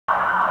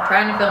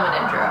trying to film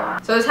an intro.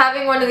 So I was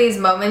having one of these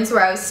moments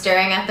where I was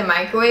staring at the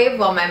microwave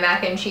while my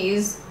mac and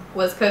cheese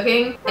was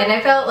cooking, and I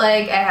felt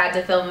like I had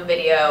to film a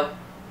video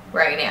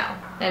right now.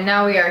 And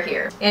now we are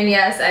here. And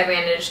yes, I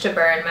managed to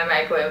burn my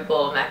microwave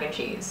bowl of mac and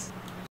cheese.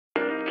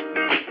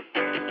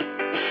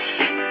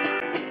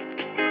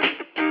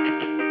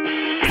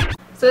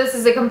 So this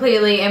is a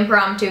completely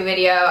impromptu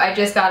video. I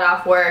just got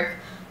off work,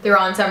 threw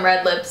on some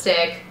red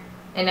lipstick,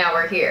 and now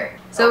we're here.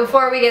 So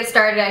before we get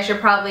started, I should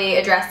probably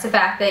address the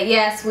fact that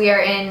yes, we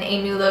are in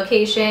a new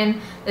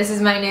location. This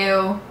is my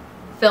new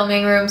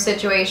filming room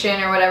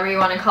situation, or whatever you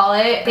want to call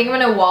it. I think I'm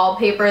gonna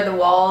wallpaper the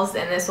walls,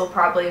 and this will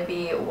probably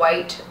be a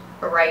white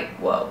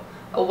rug.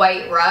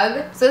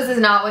 So this is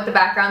not what the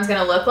background's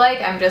gonna look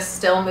like. I'm just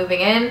still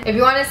moving in. If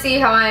you want to see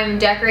how I'm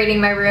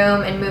decorating my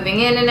room and moving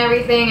in and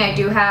everything, I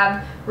do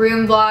have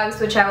room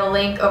vlogs, which I will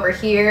link over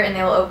here, and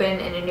they will open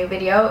in a new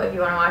video if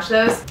you want to watch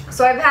those.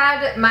 So I've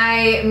had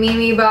my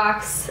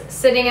Memebox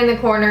sitting in the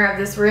corner of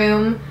this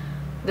room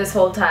this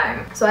whole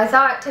time. So I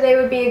thought today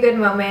would be a good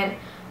moment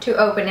to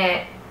open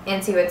it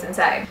and see what's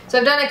inside. So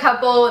I've done a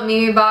couple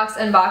Memebox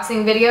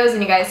unboxing videos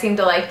and you guys seem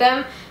to like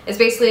them. It's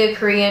basically a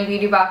Korean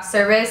beauty box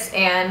service,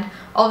 and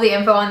all the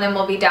info on them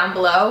will be down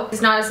below.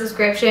 It's not a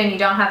subscription, you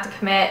don't have to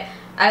commit.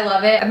 I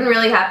love it. I've been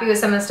really happy with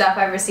some of the stuff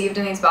I've received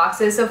in these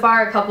boxes so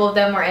far. A couple of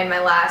them were in my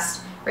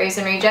last Raves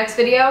and Rejects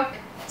video.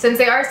 Since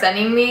they are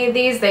sending me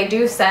these, they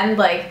do send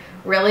like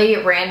really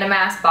random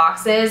ass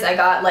boxes. I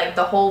got like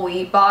the whole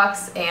wheat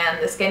box and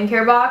the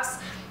skincare box.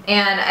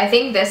 And I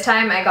think this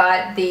time I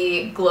got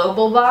the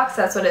global box.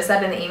 That's what it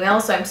said in the email.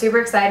 So I'm super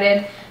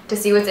excited to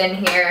see what's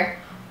in here.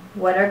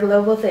 What are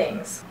global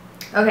things?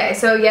 Okay,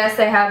 so yes,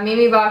 I have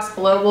Memebox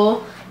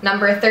Global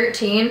number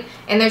 13,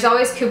 and there's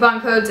always coupon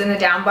codes in the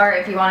down bar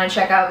if you want to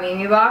check out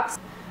Memebox.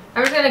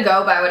 I'm just gonna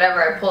go by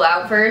whatever I pull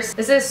out first.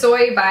 This is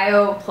Soy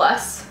Bio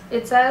Plus,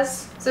 it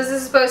says. So this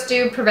is supposed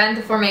to prevent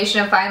the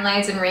formation of fine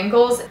lines and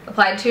wrinkles.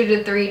 Apply 2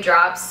 to 3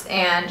 drops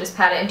and just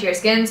pat it into your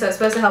skin. So it's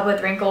supposed to help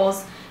with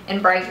wrinkles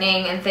and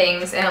brightening and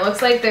things. And it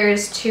looks like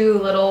there's 2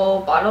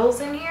 little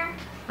bottles in here.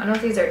 I don't know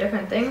if these are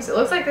different things. It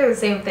looks like they're the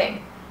same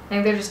thing. I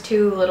think they're just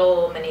 2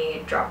 little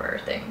mini dropper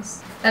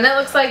things. And it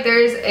looks like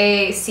there's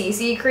a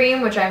CC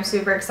cream, which I'm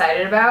super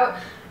excited about.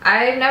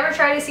 I've never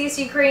tried a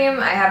CC cream.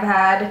 I have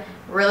had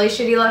really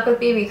shitty luck with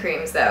BB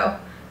creams though.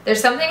 There's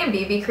something in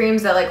BB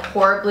creams that like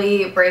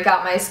horribly break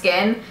out my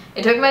skin.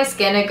 It took my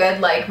skin a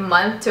good like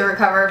month to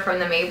recover from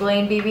the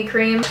Maybelline BB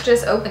cream.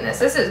 Just open this.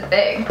 This is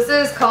big. This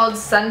is called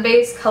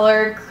Sun-Based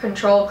Color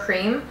Control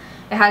Cream.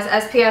 It has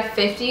SPF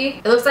 50.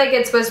 It looks like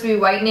it's supposed to be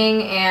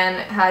whitening and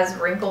has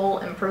wrinkle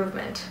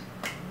improvement.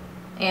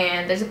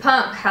 And there's a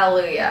pump.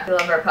 Hallelujah. We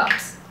love our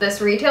pumps.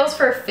 This retails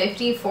for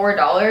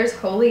 $54.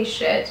 Holy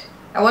shit.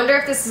 I wonder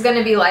if this is going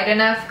to be light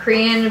enough.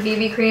 Korean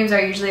BB creams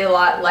are usually a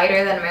lot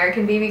lighter than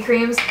American BB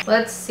creams.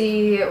 Let's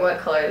see what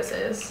color this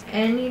is.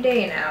 Any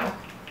day now.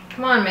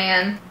 Come on,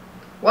 man.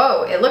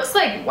 Whoa, it looks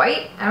like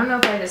white. I don't know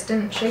if I just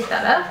didn't shake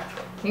that up.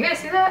 Can you guys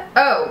see that?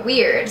 Oh,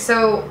 weird.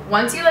 So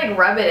once you like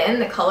rub it in,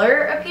 the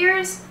color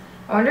appears.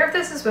 I wonder if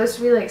this is supposed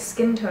to be like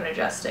skin tone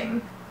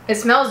adjusting. It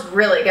smells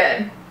really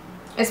good.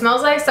 It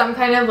smells like some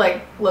kind of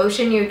like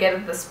lotion you would get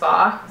at the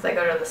spa, because I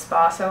go to the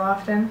spa so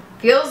often.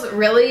 Feels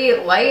really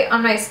light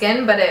on my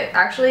skin, but it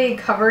actually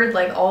covered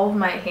like all of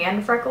my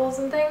hand freckles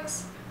and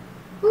things.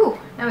 Ooh,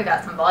 now we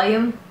got some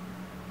volume.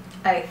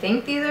 I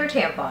think these are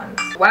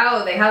tampons.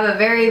 Wow, they have a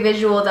very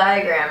visual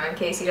diagram in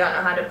case you don't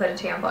know how to put a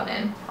tampon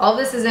in. All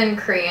this is in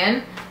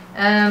Korean.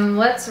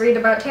 Let's read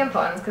about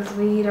tampons because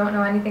we don't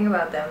know anything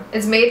about them.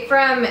 It's made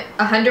from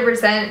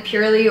 100%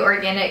 purely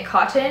organic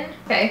cotton.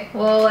 Okay,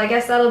 well I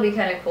guess that'll be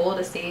kind of cool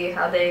to see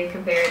how they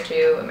compare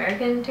to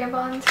American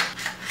tampons.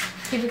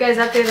 Keep you guys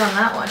updated on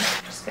that one.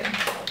 Just kidding.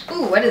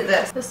 Ooh, what is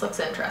this? This looks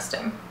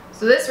interesting.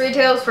 So this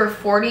retails for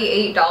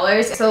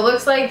 $48. So it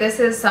looks like this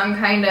is some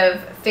kind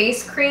of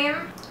face cream.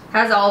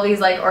 Has all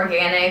these like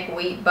organic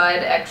wheat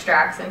bud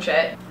extracts and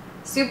shit.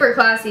 Super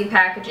classy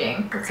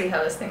packaging. Let's see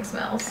how this thing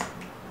smells.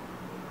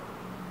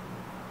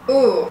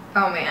 Ooh,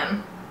 oh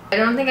man. I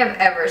don't think I've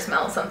ever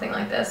smelled something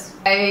like this.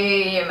 I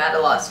am at a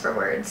loss for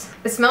words.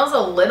 It smells a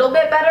little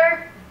bit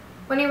better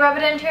when you rub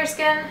it into your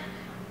skin.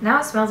 Now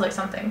it smells like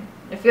something.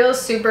 It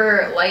feels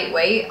super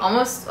lightweight,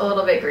 almost a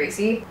little bit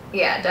greasy.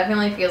 Yeah, it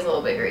definitely feels a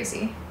little bit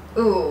greasy.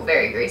 Ooh,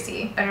 very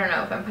greasy. I don't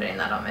know if I'm putting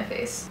that on my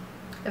face.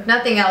 If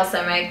nothing else,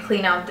 I might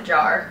clean out the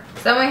jar.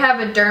 So then we have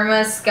a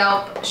Derma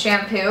Scalp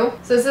Shampoo.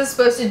 So this is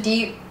supposed to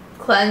deep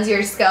cleanse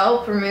your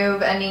scalp,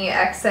 remove any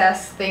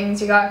excess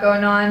things you got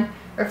going on.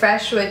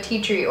 Refresh with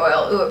tea tree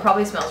oil. Ooh, it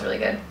probably smells really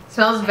good. It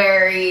smells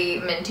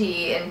very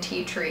minty and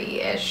tea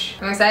tree-ish.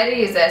 I'm excited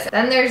to use this.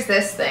 Then there's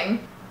this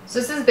thing. So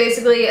this is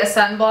basically a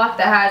sunblock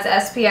that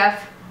has SPF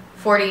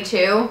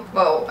 42.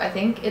 Whoa, I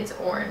think it's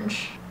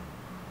orange.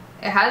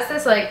 It has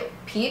this like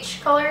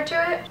peach color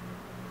to it.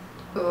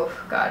 Ooh,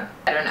 God.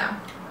 I don't know.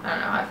 I don't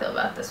know how I feel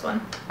about this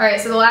one. Alright,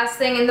 so the last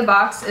thing in the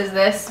box is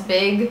this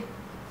big,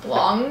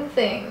 long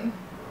thing.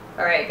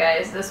 Alright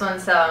guys, this one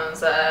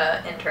sounds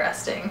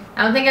interesting.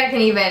 I don't think I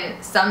can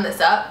even sum this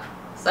up.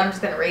 so I'm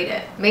just gonna rate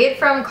it. Made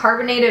from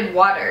carbonated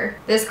water.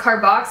 This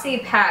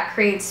carboxy pack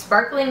creates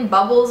sparkling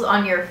bubbles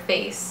on your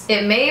face.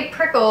 It may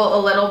prickle a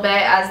little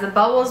bit as the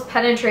bubbles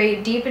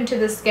penetrate deep into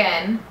the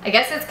skin. I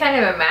guess it's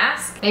kind of a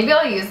mask. Maybe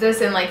I'll use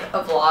this in like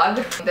a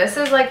vlog. This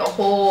is like a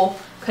whole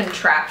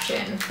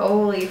contraption.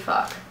 Holy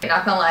fuck. I'm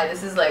not gonna lie,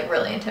 this is like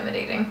really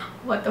intimidating.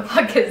 What the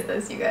fuck is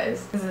this, you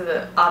guys? This is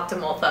the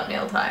optimal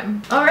thumbnail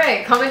time.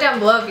 Alright, comment down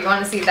below if you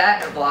want to see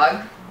that in a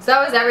vlog. So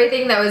that was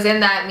everything that was in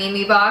that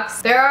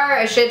Memebox. There are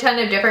a shit ton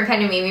of different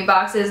kind of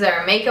Memeboxes. There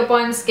are makeup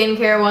ones,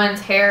 skincare ones,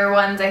 hair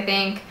ones, I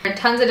think. There are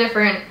tons of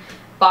different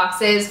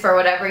boxes for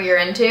whatever you're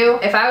into.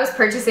 If I was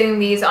purchasing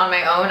these on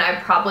my own, I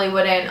probably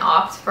wouldn't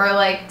opt for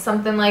like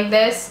something like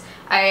this.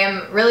 I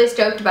am really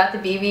stoked about the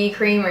BB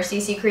cream or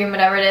CC cream,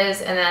 whatever it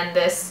is, and then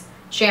this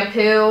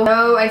shampoo.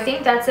 So I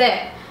think that's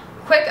it.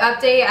 Quick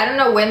update, I don't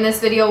know when this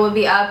video will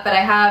be up, but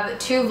I have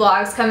 2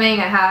 vlogs coming.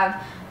 I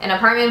have an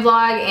apartment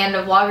vlog and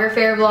a vlogger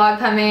fair vlog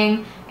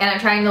coming, and I'm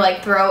trying to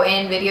like throw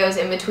in videos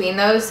in between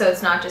those so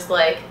it's not just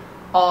like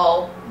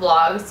all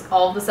vlogs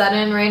all of a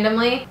sudden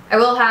randomly. I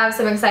will have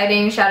some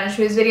exciting shout and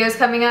schmooze videos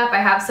coming up. I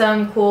have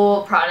some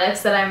cool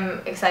products that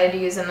I'm excited to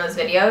use in those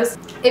videos.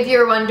 If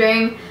you're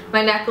wondering,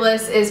 my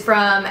necklace is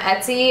from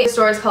Etsy. The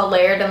store is called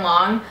Layered and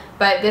Long,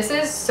 but this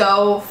is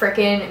so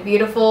freaking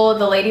beautiful.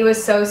 The lady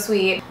was so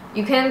sweet.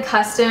 You can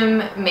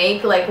custom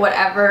make like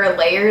whatever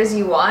layers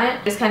you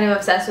want. Just kind of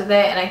obsessed with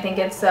it, and I think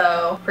it's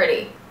so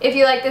pretty. If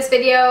you like this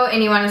video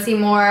and you want to see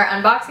more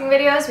unboxing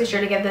videos, be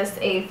sure to give this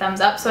a thumbs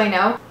up so I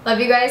know. Love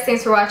you guys.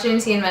 Thanks for watching.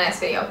 See you in my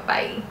next video.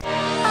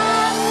 Bye.